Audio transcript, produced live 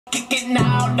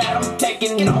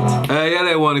Yeah,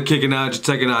 they want to kick it out, just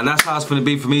take it out. That's how it's finna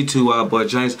be for me too,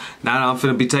 WildBoiJames. Now I'm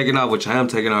finna be taking off, which I am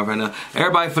taking off right now.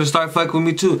 Everybody finna start fucking with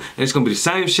me too. And it's gonna be the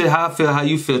same shit, how I feel, how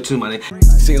you feel too, my nigga.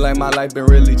 Seem like my life been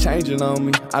really changing on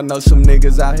me. I know some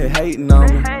niggas out here hating on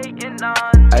me.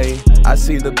 Hey, I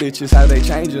see the bitches, how they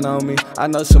changing on me. I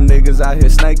know some niggas out here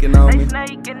snaking on me.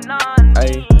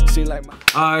 Hey, seem like my...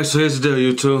 Alright, so here's the deal,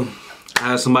 you two.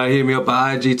 I had somebody hit me up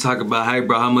on IG talking about, hey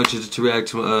bro, how much is it to react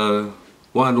to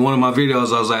one of my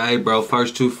videos. I was like, hey bro,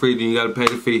 first 2 free, then you gotta pay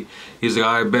the fee. He's like,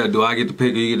 alright, bet, do I get the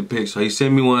pick or you get the pick? So he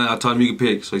sent me one, I told him you can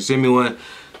pick. So he sent me one,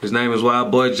 his name is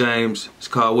WildBoiJames, it's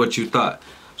called What You Thought.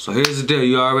 So here's the deal,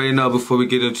 you already know before we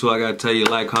get into it, I gotta tell you,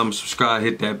 like, comment, subscribe,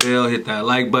 hit that bell, hit that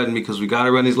like button, because we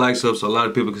gotta run these likes up so a lot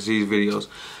of people can see these videos.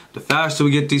 The faster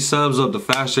we get these subs up, the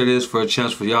faster it is for a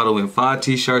chance for y'all to win 5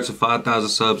 t-shirts and 5,000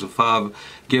 subs and 5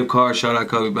 gift cards, shout out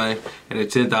Kobe Bang, and a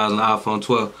 10,000 iPhone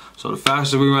 12. So the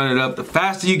faster we run it up, the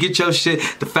faster you get your shit,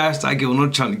 the faster I get what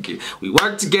I'm trying to get. We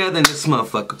work together in this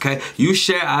motherfucker, okay? You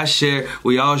share, I share,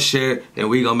 we all share, and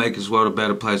we gonna make this world a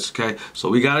better place, okay? So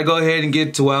we gotta go ahead and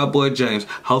get to WildBoiJames.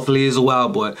 Hopefully he's a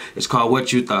wild boy. It's called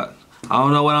What You Thought. I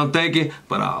don't know what I'm thinking,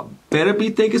 but I better be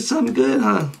thinking something good,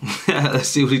 huh? Let's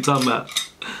see what he's talking about.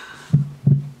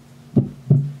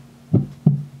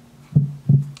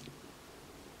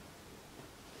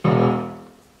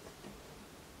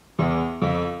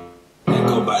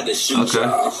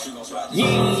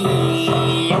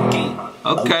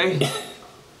 Okay.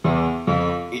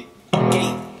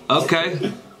 Okay.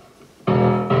 Okay.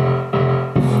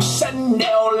 Shutting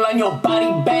down on your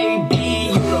body,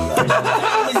 baby.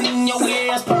 In your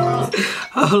ears, pearls.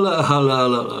 Hold up.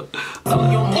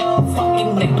 On your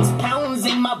motherfucking necklace, pounds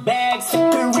in my bag.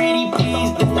 Security,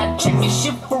 please, if I check your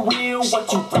shit for real.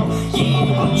 What you thought?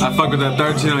 Yeah. I fuck with that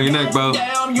 13 on your neck, bro.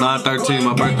 9/13,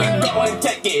 my birthday. Go and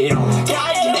take it.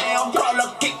 Goddamn, call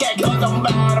a kick it, cause I'm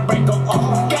about to break them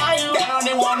off. Goddamn,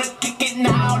 they wanna kick it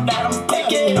now that I'm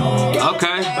taking off.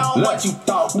 Okay. What you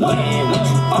thought? What you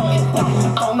fucking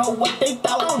thought? I don't know what they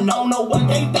thought. I don't know what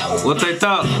they thought. What they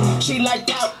thought? She like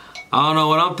that. I don't know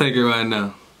what I'm thinking right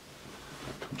now.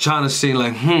 I'm trying to see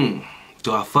like,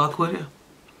 do I fuck with it?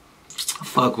 I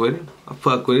fuck with it. I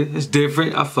fuck with it. It's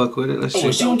different. I fuck with it. Let's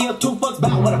see. She don't give 2 fucks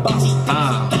about what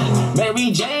about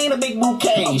Mary Jane, a big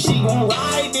bouquet. She gon'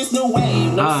 ride this new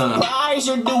wave. No surprise,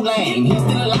 you're too lame. He's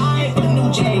still alive for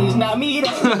new J's. Not me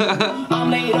though. I'm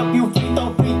laid up, you free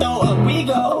throw, up we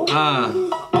go.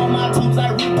 On my toes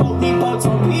like repo,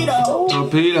 torpedo.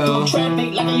 Torpedo.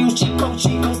 Traffic like I use Chico's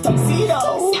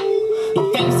tuxedo. The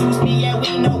fake suits me, yeah,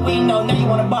 we know. Now you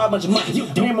wanna borrow a bunch of money. You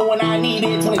remember when I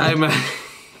needed 20. Hey man.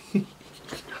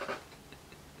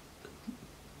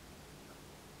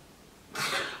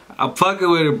 I'm fucking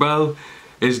with it, bro.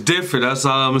 It's different, that's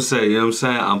all I'm gonna say, you know what I'm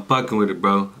saying? I'm fucking with it,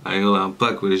 bro. I ain't gonna lie, I'm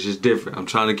fucking with it. It's just different. I'm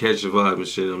trying to catch the vibe and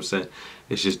shit, you know what I'm saying?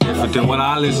 It's just different than what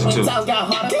I listen to. Now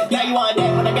you want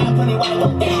that when I got plenty water.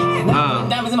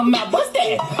 Diamonds in my mouth, what's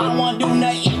that? I don't wanna do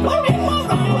nothing. Put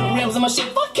rims in my shit,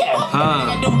 fuck yeah.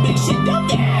 I do big shit, up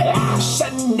there.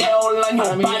 Shutting down on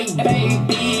your body,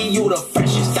 baby. You the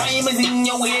freshest. Diamonds in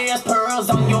your ears, pearls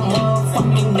on your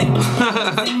motherfucking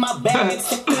neck. In my bag,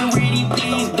 security,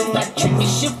 please do not check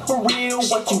this shit for real.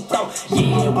 What you thought?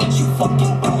 Yeah, what you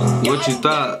fucking thought? What you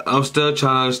thought? I'm still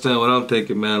trying to understand what I'm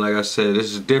thinking, man. Like I said,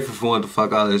 this is different from what the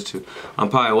fuck I listen to. I'm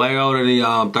probably way older than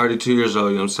y'all. I'm 32 years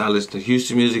old, you know what I'm saying? I listen to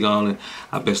Houston music only.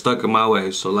 I've been stuck in my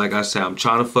ways. So like I said, I'm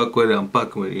trying to fuck with it. I'm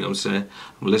fucking with it, you know what I'm saying?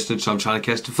 I'm listening to I'm trying to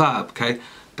catch the vibe, okay?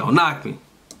 Don't knock me.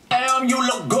 Damn, you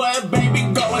look good, baby,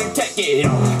 go and take it.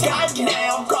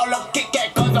 Goddamn, call up, kick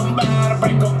it, cause I'm about to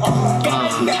break them off.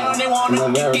 Goddamn, they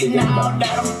wanna kick it now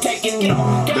that I'm taking it.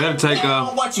 Better take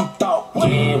off. What you thought?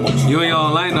 Yeah, what you You ain't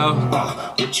on lane though.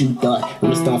 What you thought?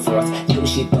 Wrist on frost, you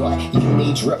shit thought. You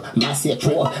need drip, my set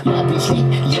pro, my bitch hit,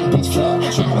 your bitch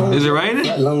flood. Is it raining?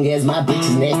 As long as my bitch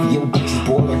is nasty, your bitch is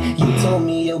boring. You told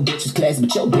me your bitch was classy,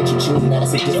 but your bitch is choosing. Now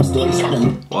that's a different story.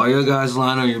 While your guys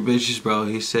lying on your bitches, bro,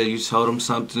 he said you told him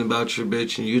something about your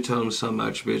bitch and you told him something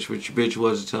about your bitch, but your bitch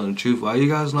wasn't telling the truth. Why you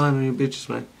guys lying on your bitches,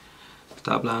 man?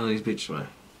 Stop lying on these bitches, man.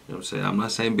 You know what I'm saying? I'm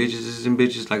not saying bitches isn't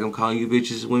bitches like I'm calling you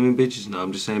bitches women bitches. No,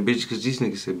 I'm just saying bitches because these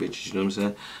niggas said bitches, you know what I'm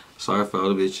saying? Sorry for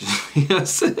all the bitches. You know what I'm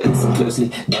saying?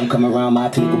 Closely, don't come around my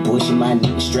people pushing my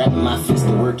nigga strapping my fist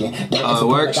to working. Oh, it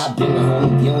works? I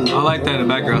like that in the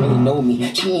background. Really know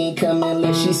me. She ain't coming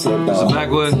unless she said it's a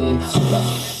backwood.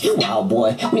 You wild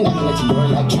boy. We not gonna let you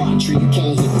burn like tree. You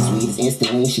can't hit the sweetest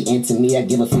instantly. She into me. I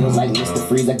give her feels like Mr.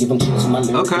 Freeze. I give them chills from my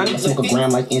lyrics. Okay. I smoke a gram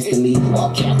like instantly.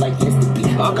 Walk out like instantly.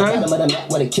 Okay. I'm the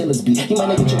map where the killers be. You might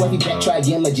not get your wife back. Try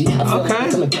again, my G. I feel like I'm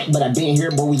coming back, but I been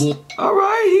here, but we ain't.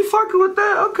 Alright, he fucking with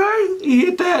that. Okay. okay, you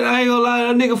hit that. I ain't gonna lie,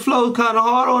 that nigga flow kind of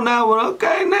hard on that one.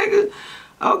 Okay, nigga.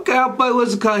 Okay, I'll play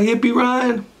what's it called, Hippie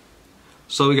Ryn.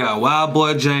 So we got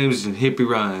WildBoiJames and Hippie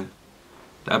Ryn.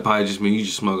 That probably just mean you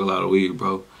just smoke a lot of weed,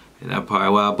 bro. And that probably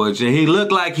WildBoiJames. He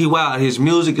look like he wild. His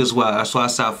music is wild. That's why I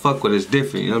said I fuck with it. It's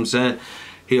different. You know what I'm saying?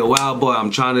 He a wild boy. I'm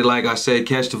trying to, like I said,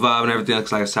 catch the vibe and everything.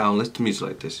 Cause like I said, I don't listen to music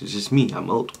like this. It's just me. I'm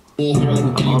old.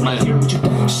 I'm old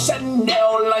man. Shutting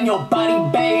down on your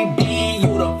body, baby.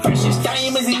 You the precious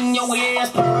diamonds in your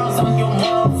ears, pearls on your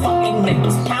motherfucking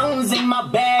necklace, pounds in my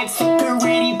bag.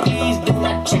 Security, please do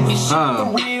not check this shit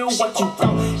for real. What you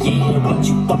thought? Yeah, what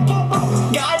you fucking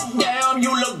thought? Goddamn,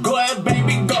 you look good,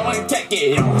 baby. Go and take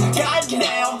it.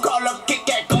 Goddamn, call up Kick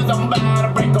It, cause I'm about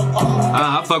to break up.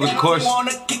 I fuck with the course.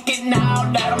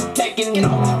 Now that I'm taking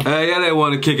off. Hey, yeah, they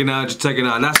want to kick it out, just taking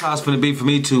out. And that's how it's finna be for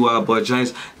me too,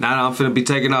 WildBoiJames. Now that I'm finna be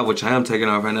taking off, which I am taking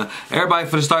off right now. Everybody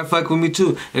finna start fucking with me too.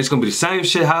 And it's gonna be the same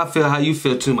shit, how I feel, how you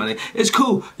feel too, my nigga. It's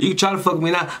cool. You can try to fuck with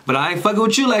me now, but I ain't fucking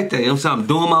with you like that. You know what I'm saying? I'm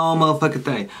doing my own motherfucking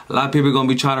thing. A lot of people are gonna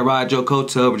be trying to ride your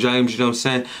coattail, James, you know what I'm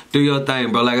saying? Do your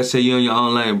thing, bro. Like I said, you in your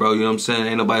own lane, bro. You know what I'm saying?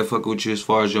 Ain't nobody fucking with you as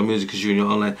far as your music, because you in your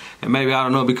own lane. And maybe, I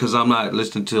don't know, because I'm not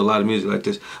listening to a lot of music like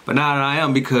this. But now that I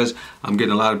am, because I'm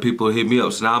getting a lot of people hit me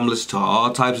up. So now I'm listening to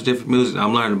all types of different music.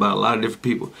 I'm learning about a lot of different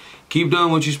people. Keep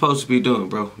doing what you're supposed to be doing,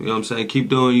 bro. You know what I'm saying? Keep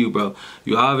doing you, bro.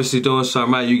 You obviously doing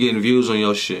something right. You getting views on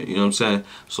your shit. You know what I'm saying?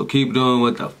 So keep doing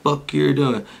what the fuck you're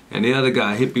doing. And the other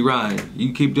guy, Hippie Ryn,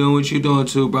 you keep doing what you're doing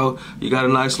too, bro. You got a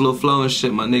nice little flow and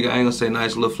shit, my nigga. I ain't gonna say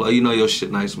nice little flow. You know your shit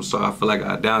nice. I'm sorry. I feel like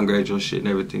I downgrade your shit and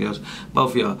everything else.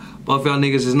 Both y'all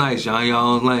niggas is nice. Y'all in your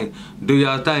own lane. Do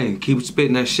y'all thing. Keep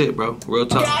spitting that shit, bro. Real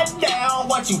talk. Goddamn,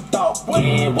 what you thought?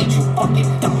 Yeah, what you fucking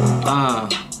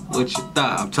thought? What you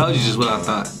thought? I told you just what I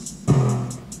thought.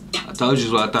 I told you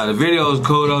just what I thought. The video was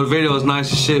cool though. The video was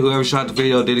nice as shit. Whoever shot the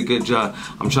video did a good job.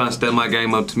 I'm trying to step my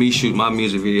game up to me shoot my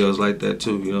music videos like that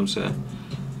too. You know what I'm saying?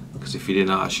 Because if you didn't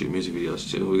know, I shoot music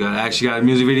videos too. We actually got a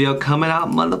music video coming out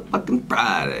motherfucking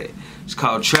Friday. It's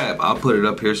called Trap. I'll put it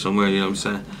up here somewhere. You know what I'm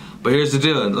saying? But here's the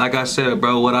deal. Like I said,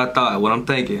 bro, what I thought, what I'm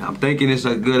thinking. I'm thinking it's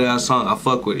a good ass song. I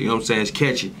fuck with it. You know what I'm saying? It's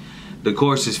catchy. The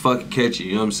chorus is fucking catchy,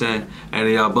 you know what I'm saying? And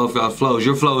y'all, both y'all flows.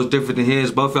 Your flow is different than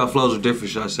his. Both y'all flows are different,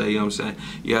 should I say, you know what I'm saying?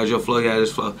 You had your flow, you had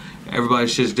his flow.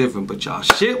 Everybody's shit's different, but y'all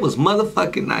shit was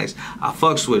motherfucking nice. I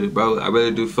fucks with it, bro. I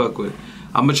really do fuck with it.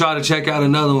 I'm gonna try to check out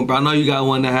another one, bro. I know you got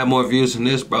one that had more views than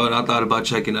this, bro, and I thought about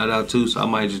checking that out too, so I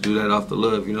might just do that off the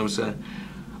love, you know what I'm saying?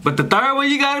 But the third one,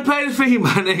 you gotta pay the fee, my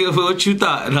nigga, for what you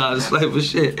thought. Nah, just like for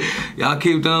shit. Y'all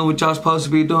keep doing what y'all supposed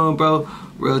to be doing, bro.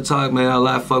 Real talk, man. I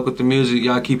like fuck with the music.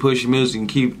 Y'all keep pushing music and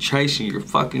keep chasing your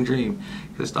fucking dream.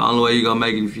 Cause the only way you're gonna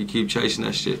make it if you keep chasing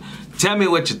that shit. Tell me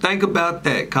what you think about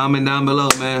that. Comment down below,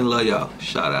 man. Love y'all.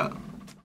 Shout out.